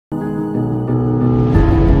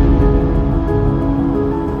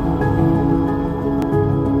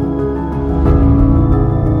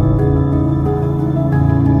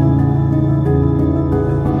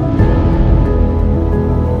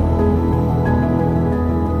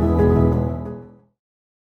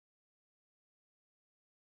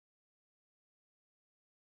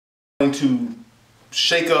to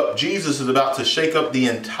shake up, Jesus is about to shake up the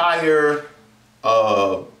entire,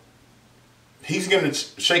 he's going to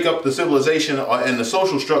shake up the civilization and the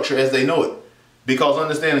social structure as they know it. Because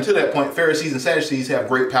understanding to that point, Pharisees and Sadducees have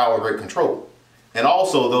great power, great control. And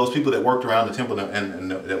also those people that worked around the temple and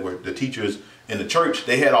that were the teachers in the church,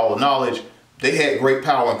 they had all the knowledge. They had great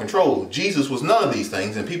power and control. Jesus was none of these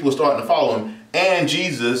things, and people are starting to follow him. And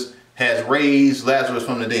Jesus has raised Lazarus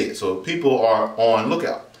from the dead. So people are on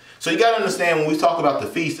lookout. So you got to understand, when we talk about the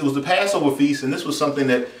feast, it was the Passover feast, and this was something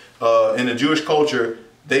that in the Jewish culture,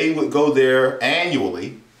 they would go there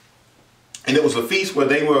annually. And it was a feast where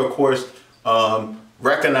they were, of course,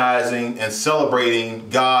 recognizing and celebrating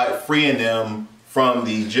God freeing them from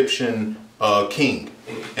the Egyptian king.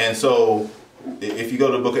 And so if you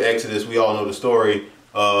go to the book of Exodus, we all know the story.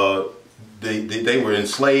 They were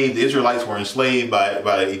enslaved. The Israelites were enslaved by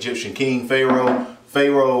the Egyptian king, Pharaoh.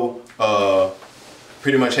 Pharaoh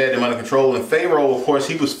pretty much had them under control. And Pharaoh, of course,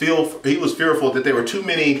 he was fearful that there were too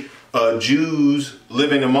many Jews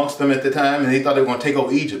living amongst them at the time, and they thought they were going to take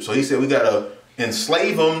over Egypt. So he said, we got to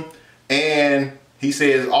enslave them. And he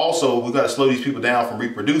says also we got to slow these people down from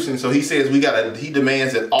reproducing. So he says he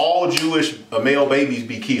demands that all Jewish male babies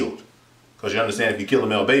be killed. Because you understand, if you kill the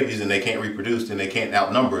male babies and they can't reproduce, then they can't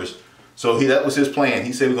outnumber us. So that was his plan.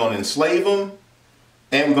 He said we're going to enslave them,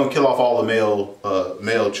 and we're going to kill off all the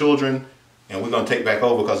male children, and we're going to take back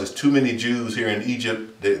over because there's too many Jews here in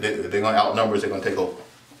Egypt. They're going to outnumber us. They're going to take over.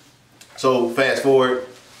 So fast forward,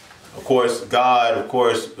 of course, God, of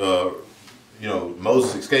course,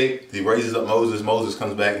 Moses escaped. He raises up Moses. Moses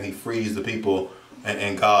comes back and he frees the people,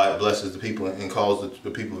 and God blesses the people and calls the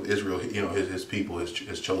people of Israel, his people,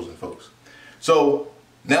 his chosen folks. So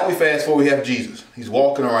now we fast forward. We have Jesus. He's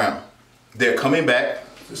walking around. They're coming back.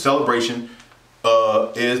 The celebration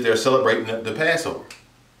is they're celebrating the Passover.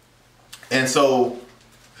 And so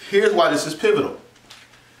here's why this is pivotal.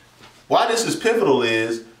 Why this is pivotal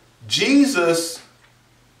is Jesus.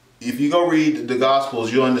 If you go read the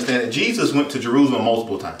Gospels, you'll understand that Jesus went to Jerusalem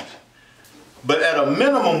multiple times. But at a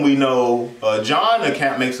minimum, we know John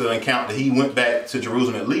makes an account that he went back to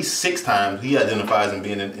Jerusalem at least 6 times. He identifies him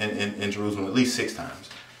being in Jerusalem at least 6 times.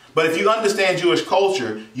 But if you understand Jewish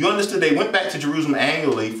culture, you understood they went back to Jerusalem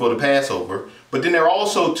annually for the Passover. But then there are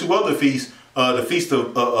also 2 other feasts, the Feast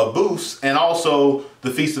of Booths and also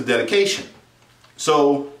the Feast of Dedication.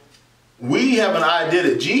 So we have an idea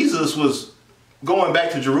that Jesus was going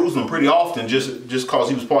back to Jerusalem pretty often just because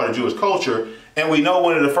he was part of Jewish culture. And we know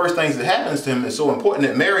one of the first things that happens to him is so important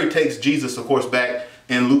that Mary takes Jesus, of course, back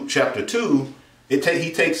in Luke chapter 2. He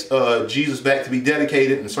takes Jesus back to be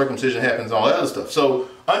dedicated, and circumcision happens and all that other stuff. So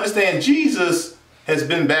understand, Jesus has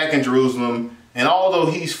been back in Jerusalem, and although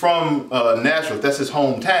he's from Nazareth, that's his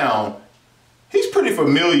hometown, he's pretty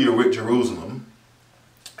familiar with Jerusalem.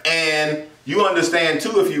 And you understand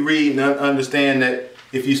too, if you read and understand that,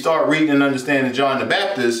 if you start reading and understanding John the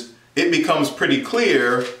Baptist, it becomes pretty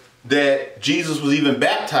clear that Jesus was even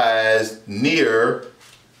baptized near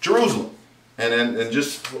Jerusalem. And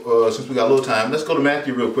just since we got a little time, let's go to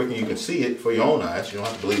Matthew real quick and you can see it for your own eyes. You don't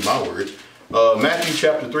have to believe my words. Matthew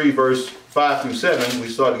chapter 3, verse 5 through 7, we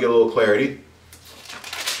start to get a little clarity.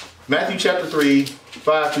 Matthew chapter 3,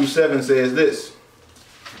 5 through 7 says this.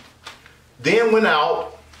 Then went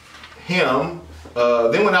out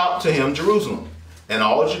to him Jerusalem, and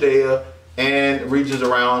all Judea and regions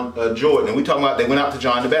around Jordan. And we talking about they went out to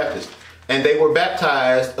John the Baptist. And they were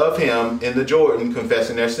baptized of him in the Jordan,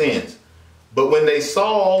 confessing their sins. But when he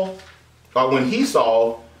saw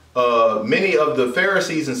many of the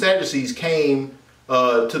Pharisees and Sadducees came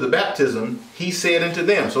to the baptism, he said unto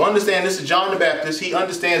them. So understand, this is John the Baptist. He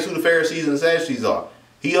understands who the Pharisees and the Sadducees are.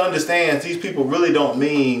 He understands these people really don't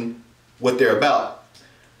mean what they're about.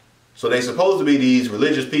 So they're supposed to be these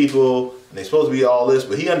religious people, and they're supposed to be all this,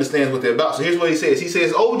 but he understands what they're about. So here's what he says. He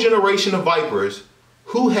says, O generation of vipers,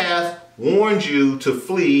 who hath warned you to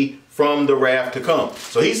flee from the wrath to come?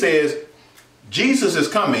 So he says, Jesus is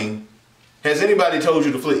coming. Has anybody told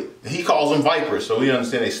you to flee? And he calls them vipers, so we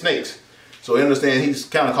understand they're snakes. So we understand he's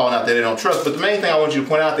kind of calling out that they don't trust. But the main thing I want you to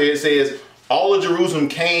point out there, it says, all of Jerusalem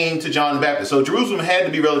came to John the Baptist. So Jerusalem had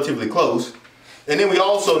to be relatively close. And then we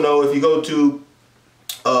also know, if you go to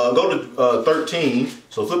 13,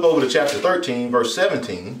 so flip over to chapter 13, verse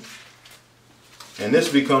 17, and this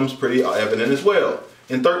becomes pretty evident as well.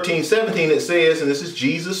 In 13:17 it says, and this is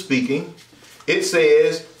Jesus speaking, it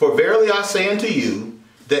says, For verily I say unto you,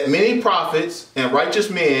 that many prophets and righteous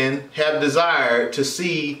men have desired to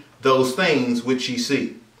see those things which ye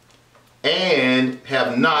see, and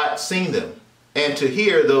have not seen them, and to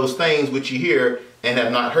hear those things which ye hear, and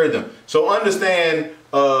have not heard them. So understand,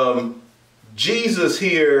 Jesus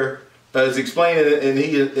here is explaining it, and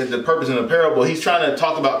he is the purpose in the parable. He's trying to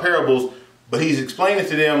talk about parables, but he's explaining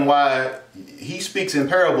to them why he speaks in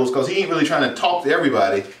parables, because he ain't really trying to talk to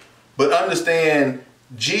everybody. But understand,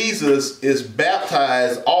 Jesus is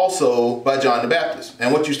baptized also by John the Baptist.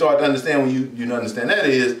 And what you start to understand when you understand that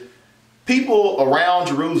is, people around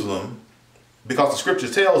Jerusalem, because the scripture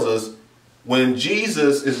tells us, when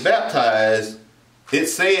Jesus is baptized, it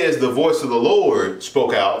says the voice of the Lord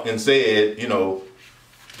spoke out and said,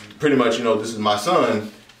 pretty much, this is my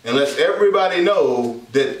son, and lets everybody know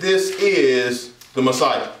that this is the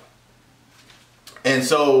Messiah. And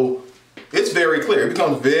so it's very clear. It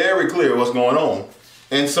becomes very clear what's going on.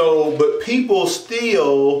 And so, but people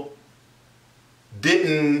still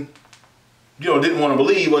didn't want to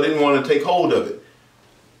believe, or didn't want to take hold of it.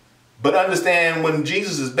 But understand, when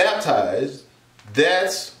Jesus is baptized,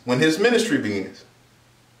 that's when his ministry begins.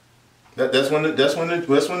 That's when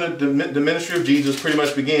the ministry of Jesus pretty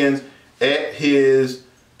much begins after he's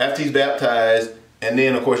baptized. And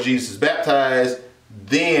then, of course, Jesus is baptized.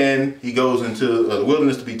 Then he goes into the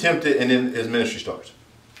wilderness to be tempted, and then his ministry starts.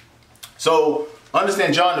 So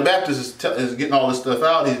understand, John the Baptist is getting all this stuff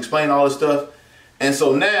out. He's explaining all this stuff. And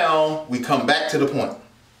so now we come back to the point.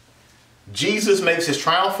 Jesus makes his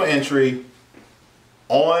triumphal entry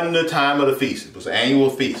on the time of the feast. It was an annual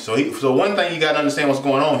feast. So one thing you got to understand what's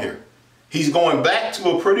going on here. He's going back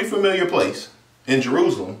to a pretty familiar place in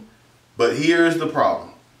Jerusalem, but here's the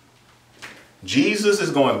problem. Jesus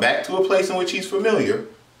is going back to a place in which he's familiar.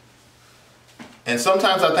 And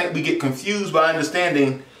sometimes I think we get confused by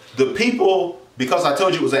understanding the people, because I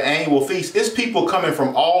told you it was an annual feast. It's people coming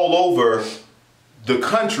from all over the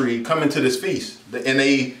country coming to this feast. And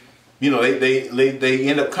they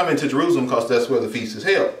end up coming to Jerusalem because that's where the feast is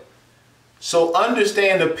held. So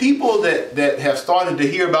understand, the people that have started to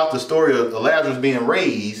hear about the story of Lazarus being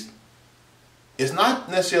raised, it's not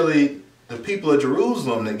necessarily the people of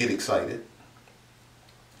Jerusalem that get excited.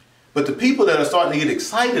 But the people that are starting to get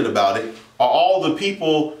excited about it are all the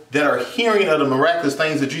people that are hearing of the miraculous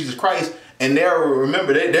things of Jesus Christ. And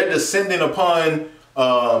remember, they're descending upon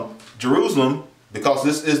Jerusalem, because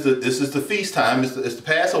this is the feast time. It's the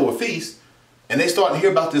Passover feast. And they start to hear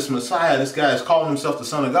about this Messiah. This guy is calling himself the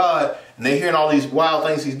Son of God. And they're hearing all these wild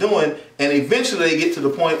things he's doing. And eventually they get to the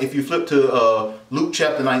point, if you flip to Luke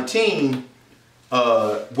chapter 19,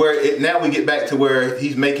 where now we get back to where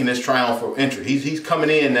he's making this triumphal entry. He's coming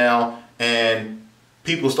in now, and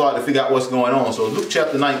people start to figure out what's going on. So Luke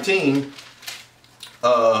chapter 19,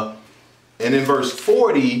 and in verse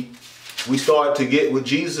 40, we start to get with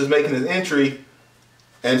Jesus making his entry.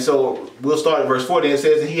 And so we'll start at verse 40. And it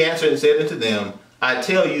says, and he answered and said unto them, I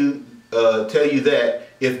tell you that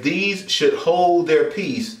if these should hold their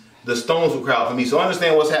peace, the stones will cry out for me. So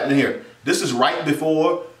understand what's happening here. This is right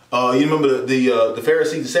before, you remember the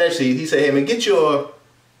Pharisees, the Sadducees. He said, hey man, get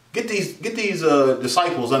these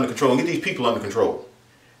disciples under control, and get these people under control.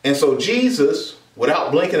 And so Jesus,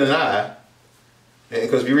 without blinking an eye,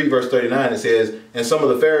 because if you read verse 39, it says, and some of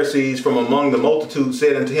the Pharisees from among the multitude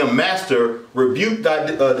said unto him, Master, rebuke thy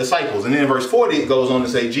disciples. And then in verse 40, it goes on to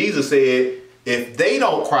say, Jesus said, if they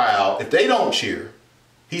don't cry out, if they don't cheer,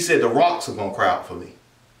 he said, the rocks are going to cry out for me.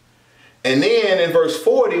 And then in verse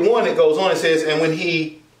 41, it goes on and says, and when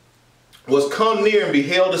he was come near and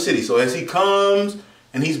beheld the city. So as he comes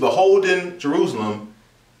and he's beholding Jerusalem,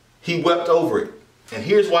 he wept over it. And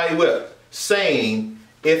here's why he wept, saying,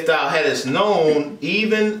 if thou hadst known,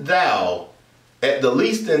 even thou, at the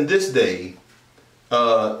least in this day,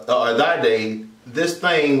 or thy day, this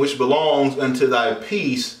thing which belongs unto thy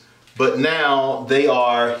peace, but now they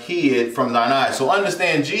are hid from thine eyes. So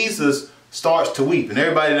understand, Jesus starts to weep. And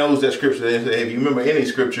everybody knows that scripture. If you remember any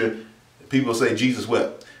scripture, people say Jesus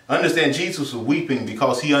wept. Understand, Jesus was weeping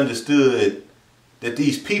because he understood that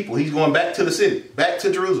these people, he's going back to the city, back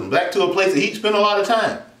to Jerusalem, back to a place that he'd spent a lot of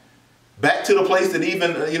time. Back to the place that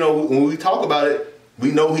even, when we talk about it,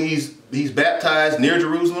 we know he's baptized near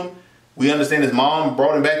Jerusalem. We understand his mom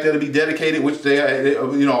brought him back there to be dedicated, which they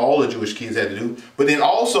all the Jewish kids had to do. But then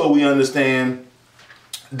also we understand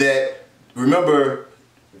that, remember,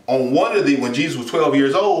 on when Jesus was 12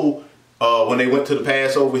 years old, when they went to the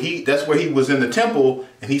Passover, that's where he was in the temple,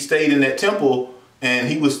 and he stayed in that temple, and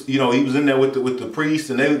he was in there with the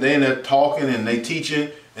priests, and they in there talking and they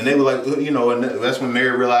teaching. And they were like, and that's when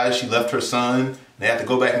Mary realized she left her son. They had to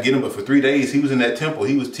go back and get him. But for 3 days, he was in that temple.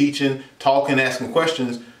 He was teaching, talking, asking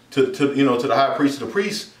questions to the high priest and the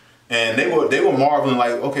priests. And they were marveling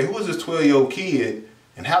like, okay, who is this 12-year-old kid?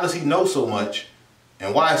 And how does he know so much?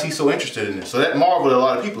 And why is he so interested in this? So that marveled a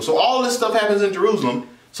lot of people. So all this stuff happens in Jerusalem.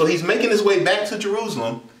 So he's making his way back to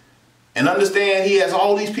Jerusalem. And understand he has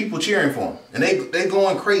all these people cheering for him. And they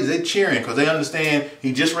going crazy. They cheering because they understand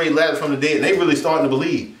he just raised Lazarus from the dead. And they really starting to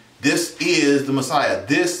believe this is the Messiah.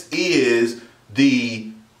 This is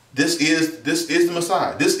the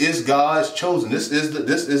Messiah. This is God's chosen. This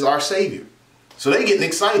is our Savior. So they getting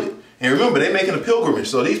excited. And remember, they're making a pilgrimage.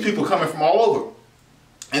 So these people coming from all over.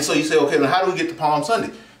 And so you say, okay, then how do we get to Palm Sunday?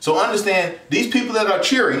 So understand, these people that are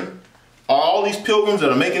cheering are all these pilgrims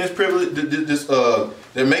that are making this privilege.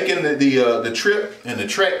 They're making the trip and the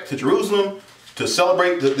trek to Jerusalem to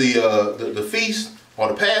celebrate the feast or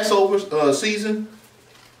the Passover season.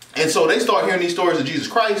 And so they start hearing these stories of Jesus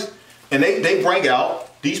Christ, and they bring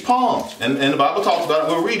out these palms. And the Bible talks about it,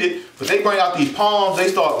 we'll read it, but they bring out these palms, they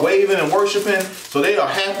start waving and worshiping, so they are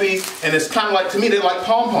happy, and it's kind of like, to me, they like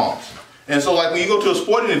pom-poms. And so like when you go to a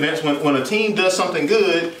sporting event, when a team does something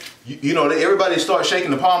good, you know, everybody starts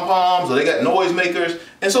shaking the pom-poms, or they got noise makers.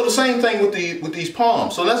 And so the same thing with these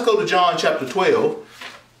palms. So let's go to John chapter 12.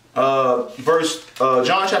 John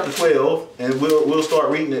chapter 12, and we'll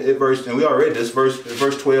start reading it at verse, and we already read this,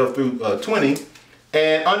 verse 12 through 20,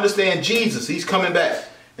 and understand Jesus, he's coming back.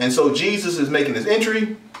 And so Jesus is making his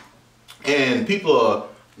entry, and people are,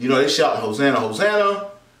 you know, they shouting, Hosanna, Hosanna.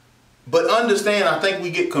 But understand, I think we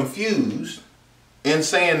get confused in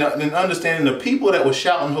saying, and understanding the people that were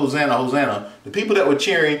shouting, Hosanna, Hosanna, the people that were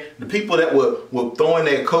cheering, the people that were throwing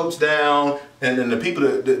their coats down, and then the people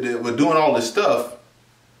that were doing all this stuff,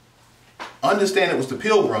 understand it was the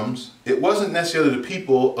pilgrims. It wasn't necessarily the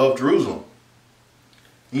people of Jerusalem.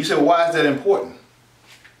 And you say, well, why is that important?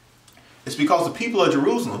 It's because the people of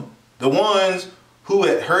Jerusalem, the ones who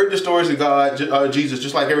had heard the stories of God, Jesus,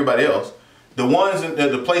 just like everybody else, the ones in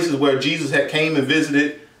the places where Jesus had came and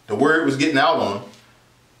visited, the word was getting out on them,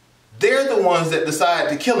 they're the ones that decide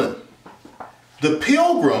to kill him. The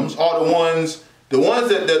pilgrims are the ones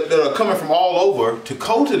that are coming from all over to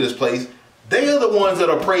go to this place. They are the ones that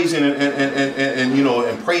are praising and you know,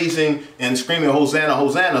 and praising and screaming Hosanna,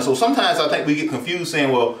 Hosanna. So sometimes I think we get confused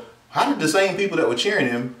saying, well, how did the same people that were cheering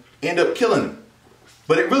him end up killing him?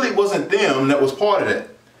 But it really wasn't them that was part of that.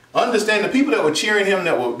 Understand, the people that were cheering him,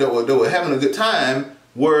 that were having a good time,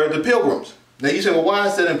 were the pilgrims. Now you say, well, why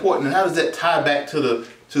is that important, and how does that tie back to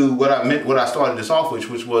what I started this off with,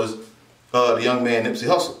 which was the young man Nipsey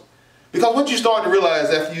Hussle? Because what you start to realize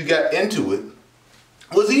after you got into it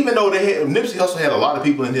was, even though Nipsey Hussle had a lot of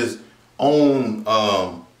people in his own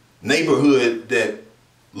neighborhood that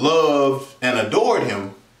loved and adored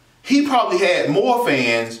him, he probably had more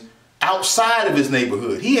fans outside of his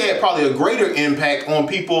neighborhood. He had probably a greater impact on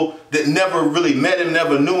people that never really met him,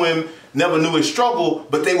 never knew him, never knew his struggle,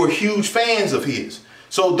 but they were huge fans of his.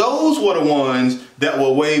 So those were the ones that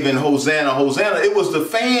were waving Hosanna, Hosanna. It was the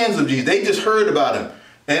fans of Jesus. They just heard about him.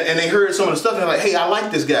 And they heard some of the stuff, and they're like, hey, I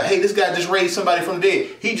like this guy. Hey, this guy just raised somebody from the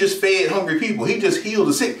dead. He just fed hungry people. He just healed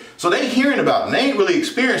the sick. So they hearing about him. They ain't really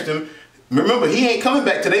experienced him. Remember, he ain't coming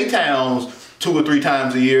back to their towns 2 or 3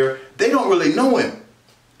 times a year. They don't really know him.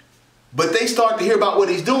 But they start to hear about what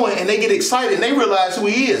he's doing, and they get excited, and they realize who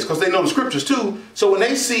he is because they know the scriptures too. So when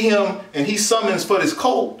they see him and he summons for this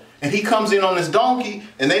colt, and he comes in on this donkey,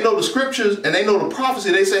 and they know the scriptures and they know the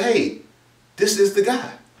prophecy, they say, hey, this is the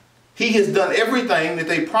guy. He has done everything that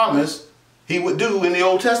they promised he would do in the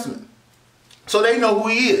Old Testament. So they know who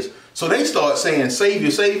he is. So they start saying,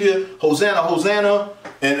 Savior, Savior, Hosanna, Hosanna,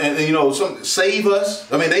 and you know, save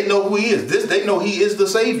us. I mean, they know who he is. They know he is the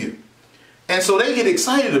Savior. And so they get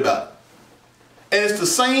excited about it. And it's the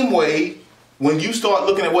same way when you start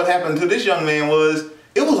looking at what happened to this young man.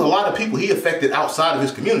 It was a lot of people he affected outside of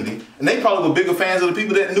his community. And they probably were bigger fans of the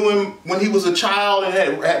people that knew him when he was a child and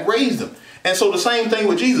had raised him. And so the same thing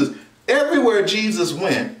with Jesus. Everywhere Jesus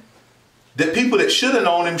went, the people that should have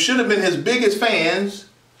known him, should have been his biggest fans,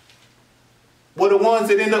 were the ones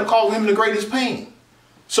that ended up calling him the greatest pain.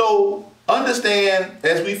 So understand,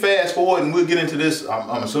 as we fast forward, and we'll get into this,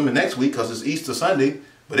 I'm assuming next week because it's Easter Sunday,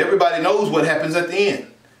 but everybody knows what happens at the end.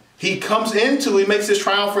 He makes his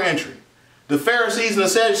triumphal entry. The Pharisees and the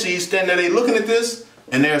Sadducees stand there, they looking at this,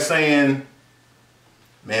 and they're saying,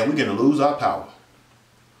 man, we're going to lose our power.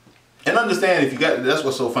 And understand, that's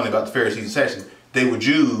what's so funny about the Pharisees and Sadducees. They were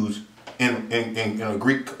Jews in a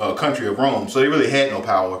Greek country of Rome, so they really had no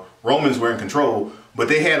power. Romans were in control, but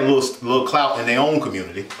they had a little clout in their own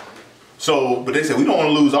community. So, but they said, we don't want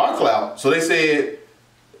to lose our clout. So they said,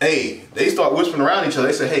 hey, they start whispering around each other.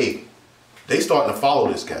 They say, hey, they starting to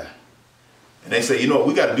follow this guy. And they say, you know what,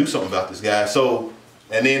 we got to do something about this guy. So,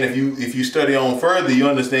 and then if you study on further, you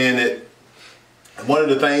understand that one of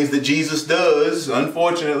the things that Jesus does,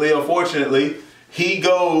 unfortunately or fortunately, he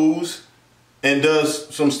goes and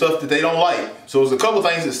does some stuff that they don't like. So there's a couple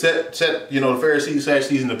things that set the Pharisees,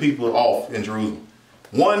 Sadducees, and the people off in Jerusalem.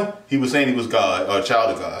 One, he was saying he was God, a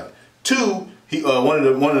child of God. Two, one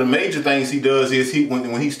of the major things he does is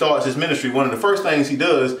when he starts his ministry, one of the first things he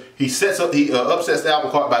does, he upsets the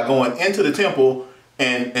apple cart by going into the temple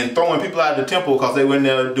and throwing people out of the temple because they were in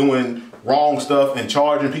there doing wrong stuff and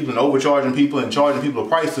charging people and overcharging people and charging people a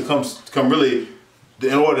price to come really,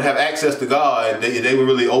 in order to have access to God. They were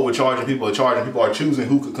really overcharging people or charging people or choosing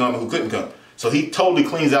who could come and who couldn't come. So he totally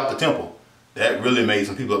cleans out the temple. That really made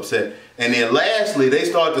some people upset. And then lastly, they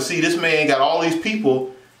started to see this man got all these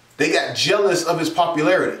people. They got jealous of his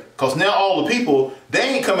popularity. Because now all the people, they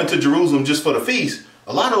ain't coming to Jerusalem just for the feast.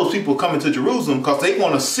 A lot of those people coming to Jerusalem because they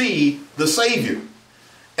want to see the Savior.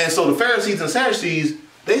 And so the Pharisees and Sadducees,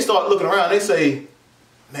 they start looking around. They say,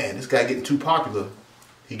 man, this guy getting too popular.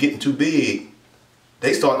 He getting too big.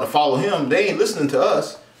 They starting to follow him. They ain't listening to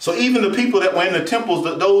us. So even the people that were in the temples,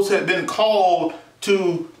 those had been called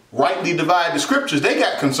to rightly divide the scriptures, they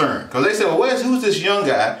got concerned. Because they said, well, who's this young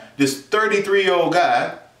guy, this 33-year-old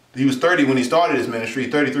guy? He was 30 when he started his ministry,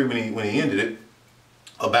 33 when he ended it.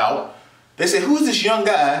 They said, who's this young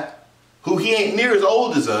guy who he ain't near as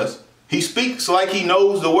old as us? He speaks like he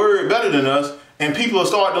knows the word better than us, and people are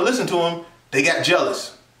starting to listen to him. They got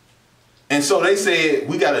jealous. And so they said,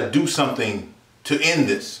 we got to do something to end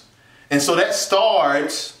this. And so that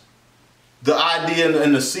starts the idea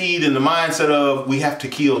and the seed and the mindset of we have to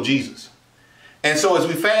kill Jesus. And so as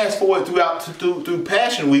we fast forward through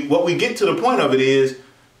Passion Week, what we get to the point of it is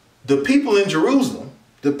the people in Jerusalem,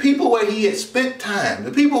 the people where he had spent time,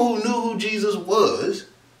 the people who knew who Jesus was,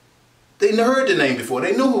 they heard the name before.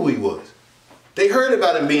 They knew who he was. They heard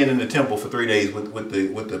about him being in the temple for 3 days with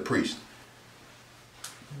the priest.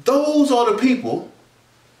 Those are the people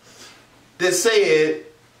that said,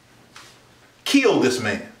 kill this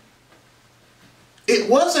man. It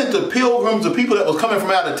wasn't the pilgrims, the people that was coming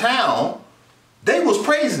from out of town. They was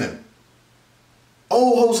praising him.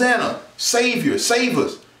 Oh, Hosanna, Savior, save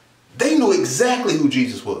us. They knew exactly who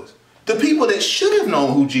Jesus was. The people that should have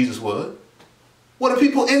known who Jesus was were the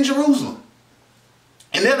people in Jerusalem.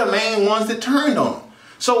 And they're the main ones that turned on him.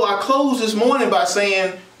 So I close this morning by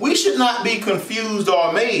saying we should not be confused or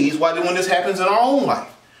amazed when this happens in our own life.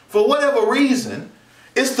 For whatever reason,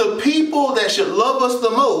 it's the people that should love us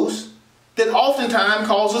the most that oftentimes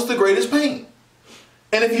cause us the greatest pain.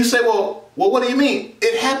 And if you say, well, what do you mean?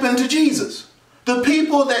 It happened to Jesus. The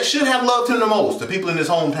people that should have loved him the most, the people in his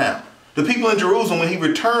hometown, the people in Jerusalem when he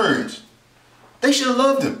returns, they should have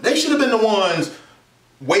loved him. They should have been the ones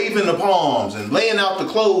waving the palms and laying out the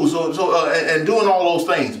clothes and doing all those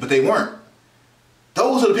things, but they weren't.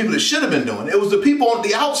 Those are the people that should have been doing it. It was the people on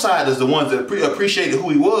the outsiders, the ones that appreciated who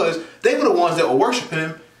he was. They were the ones that were worshiping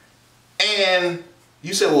him. And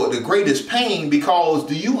you said, well, the greatest pain, because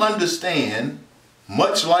do you understand,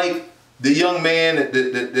 much like the young man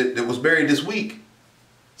that was buried this week,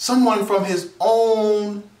 someone from his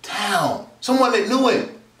own town, someone that knew him,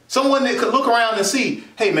 someone that could look around and see,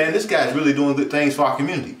 hey man, this guy's really doing good things for our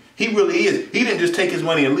community. He really is. He didn't just take his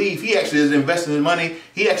money and leave. He actually is investing his money.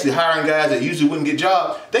 He actually hiring guys that usually wouldn't get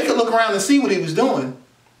jobs. They could look around and see what he was doing.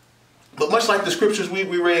 But much like the scriptures we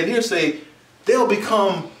read here say, they'll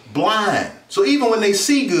become blind. So even when they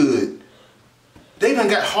see good, they done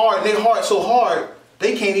got hard, their heart so hard,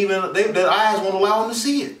 they can't even, their eyes won't allow them to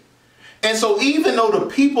see it. And so even though the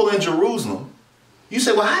people in Jerusalem, you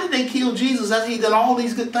say, well, how did they kill Jesus after he done all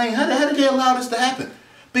these good things? How did they allow this to happen?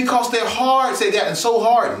 Because their hearts had gotten so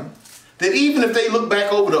hardened that even if they look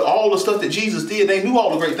back over to all the stuff that Jesus did, they knew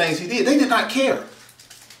all the great things he did, they did not care.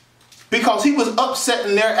 Because he was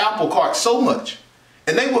upsetting their apple cart so much.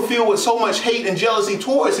 And they were filled with so much hate and jealousy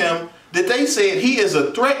towards him that they said, he is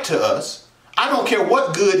a threat to us. I don't care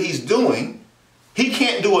what good he's doing. He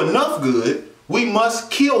can't do enough good. We must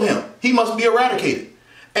kill him. He must be eradicated.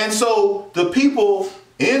 And so the people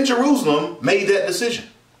in Jerusalem made that decision.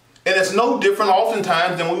 And it's no different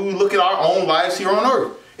oftentimes than when we look at our own lives here on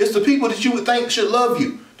earth. It's the people that you would think should love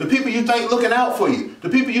you. The people you think looking out for you. The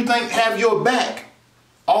people you think have your back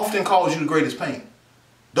often cause you the greatest pain.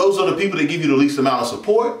 Those are the people that give you the least amount of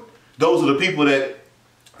support. Those are the people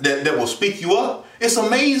that will speak you up. It's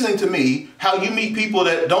amazing to me how you meet people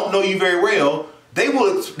that don't know you very well. They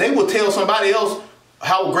will tell somebody else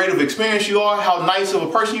how great of experience you are, how nice of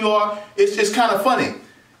a person you are. It's just kind of funny.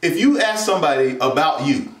 If you ask somebody about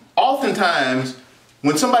you, oftentimes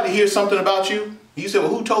when somebody hears something about you, you say, well,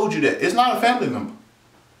 who told you that? It's not a family member.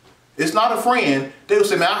 It's not a friend. They will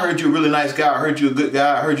say, man, I heard you're a really nice guy. I heard you're a good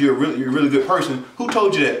guy. I heard you're a really good person. Who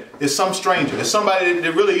told you that? It's some stranger. It's somebody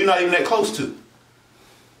that really you're not even that close to.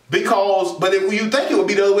 But if you think it would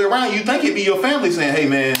be the other way around, you think it'd be your family saying, hey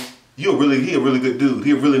man, he a really good dude.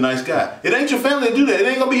 He a really nice guy. It ain't your family to do that. It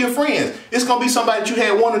ain't gonna be your friends. It's gonna be somebody that you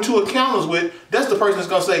had 1 or 2 encounters with. That's the person that's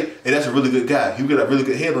gonna say, hey, that's a really good guy. He got a really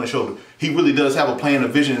good head on his shoulder. He really does have a plan, a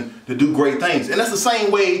vision to do great things. And that's the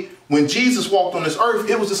same way when Jesus walked on this earth,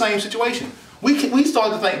 it was the same situation. We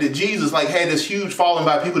started to think that Jesus like had this huge following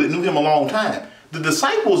by people that knew him a long time. The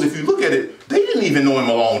disciples, if you look at it, they didn't even know him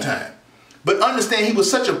a long time. But understand he was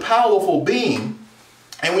such a powerful being.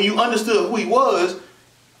 And when you understood who he was,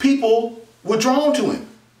 people were drawn to him.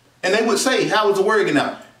 And they would say, how was the word getting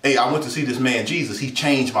out? Hey, I went to see this man, Jesus. He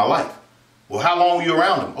changed my life. Well, how long were you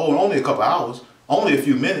around him? Oh, only a couple hours. Only a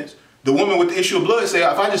few minutes. The woman with the issue of blood said,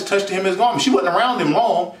 if I just touched him his garment, she wasn't around him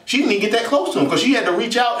long. She didn't even get that close to him because she had to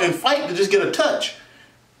reach out and fight to just get a touch.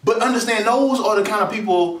 But understand, those are the kind of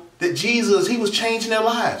people that Jesus, he was changing their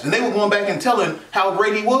lives. And they were going back and telling how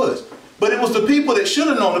great he was. But it was the people that should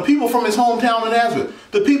have known, the people from his hometown in Nazareth,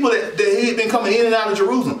 the people that he had been coming in and out of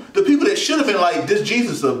Jerusalem, the people that should have been like, this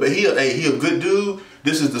Jesus, he a good dude,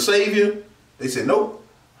 this is the Savior. They said, nope,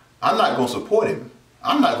 I'm not going to support him.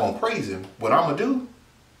 I'm not going to praise him. What I'm going to do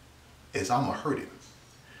is I'm going to hurt him.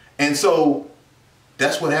 And so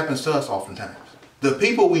that's what happens to us oftentimes. The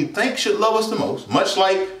people we think should love us the most, much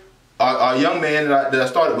like our young man that I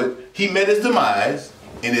started with, he met his demise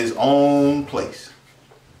in his own place.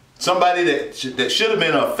 Somebody that should have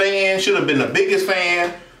been a fan, should have been the biggest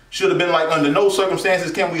fan, should have been like, under no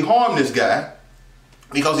circumstances can we harm this guy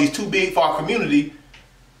because he's too big for our community.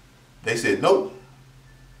 They said, nope.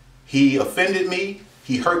 He offended me.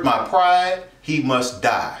 He hurt my pride. He must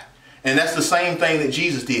die. And that's the same thing that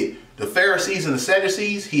Jesus did. The Pharisees and the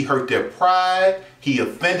Sadducees, he hurt their pride. He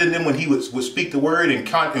offended them when he would speak the word and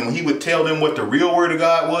when he would tell them what the real word of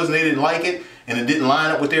God was and they didn't like it and it didn't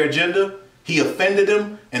line up with their agenda. He offended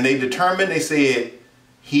them and they said,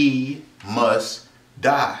 he must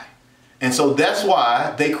die. And so that's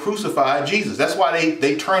why they crucified Jesus. That's why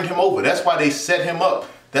they turned him over. That's why they set him up.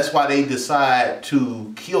 That's why they decide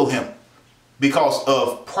to kill him, because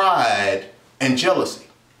of pride and jealousy.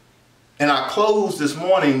 And I close this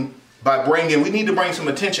morning by we need to bring some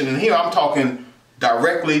attention. And here I'm talking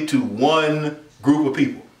directly to one group of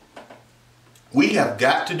people. We have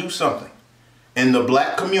got to do something in the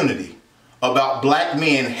black community about black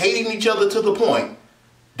men hating each other to the point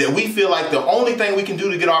that we feel like the only thing we can do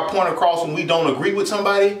to get our point across when we don't agree with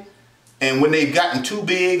somebody, and when they've gotten too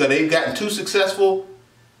big or they've gotten too successful,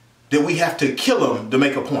 that we have to kill them to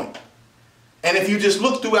make a point. And if you just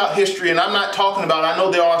look throughout history, and I'm not talking about, I know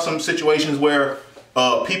there are some situations where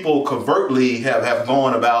people covertly have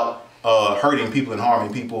gone about hurting people and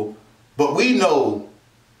harming people, but we know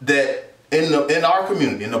that in our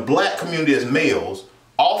community, in the black community as males,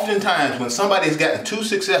 oftentimes when somebody's gotten too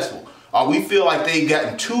successful or we feel like they've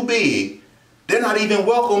gotten too big, they're not even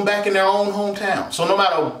welcome back in their own hometown. So no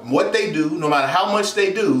matter what they do, no matter how much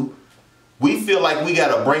they do, we feel like we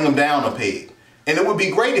got to bring them down a peg. And it would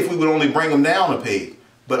be great if we would only bring them down a peg.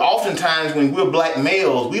 But oftentimes when we're black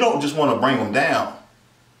males, we don't just want to bring them down.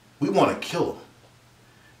 We want to kill them.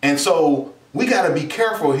 And so we got to be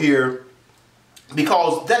careful here,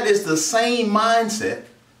 because that is the same mindset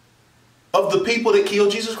of the people that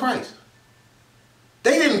killed Jesus Christ.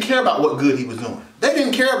 They didn't care about what good he was doing. They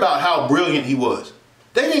didn't care about how brilliant he was.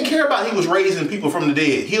 They didn't care about he was raising people from the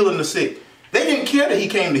dead, healing the sick. They didn't care that he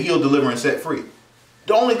came to heal, deliver, and set free.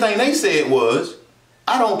 The only thing they said was,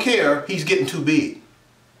 I don't care, he's getting too big.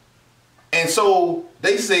 And so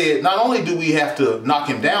they said, not only do we have to knock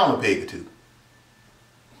him down a peg or two,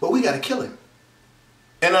 but we got to kill him.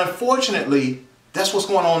 And unfortunately, that's what's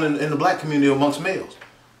going on in the black community amongst males.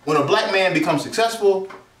 When a black man becomes successful,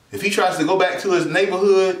 if he tries to go back to his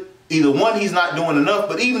neighborhood, either one, he's not doing enough,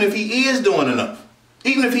 but even if he is doing enough,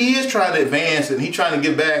 even if he is trying to advance and he's trying to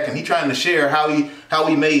give back and he's trying to share how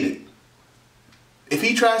he made it, if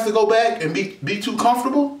he tries to go back and be too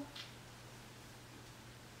comfortable,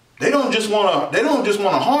 they don't just want to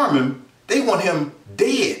harm him, they want him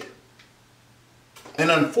dead. And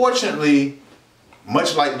unfortunately,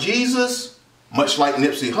 much like Jesus, much like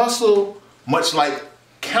Nipsey Hussle, much like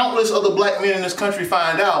countless other black men in this country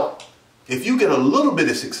find out, if you get a little bit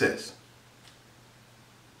of success,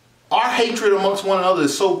 our hatred amongst one another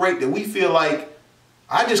is so great that we feel like,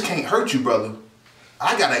 I just can't hurt you, brother.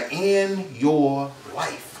 I got to end your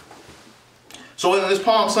life. So in this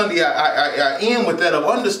Palm Sunday, I end with that of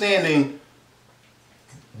understanding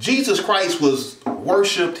Jesus Christ was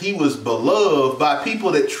worshipped. He was beloved by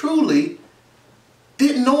people that truly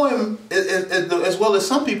didn't know him as well as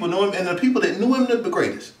some people knew him, and the people that knew him the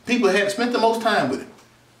greatest. People that had spent the most time with him.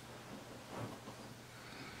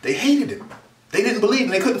 They hated him. They They didn't believe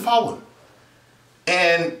and they couldn't follow him.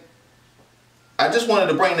 And I just wanted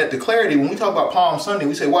to bring that to clarity. When we talk about Palm Sunday,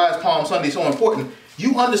 we say, why is Palm Sunday so important?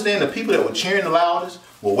 You understand the people that were cheering the loudest,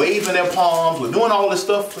 were waving their palms, were doing all this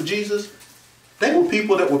stuff for Jesus? They were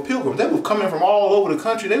people that were pilgrims. They were coming from all over the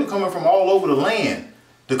country. They were coming from all over the land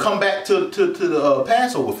to come back to the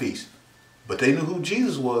Passover feast. But they knew who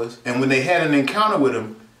Jesus was. And when they had an encounter with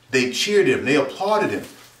him, they cheered him, they applauded him,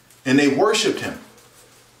 and they worshiped him.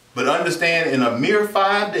 But understand, in a mere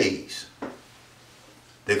 5 days,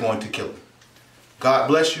 they're going to kill him. God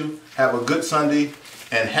bless you. Have a good Sunday,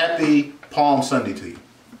 and happy Palm Sunday to you.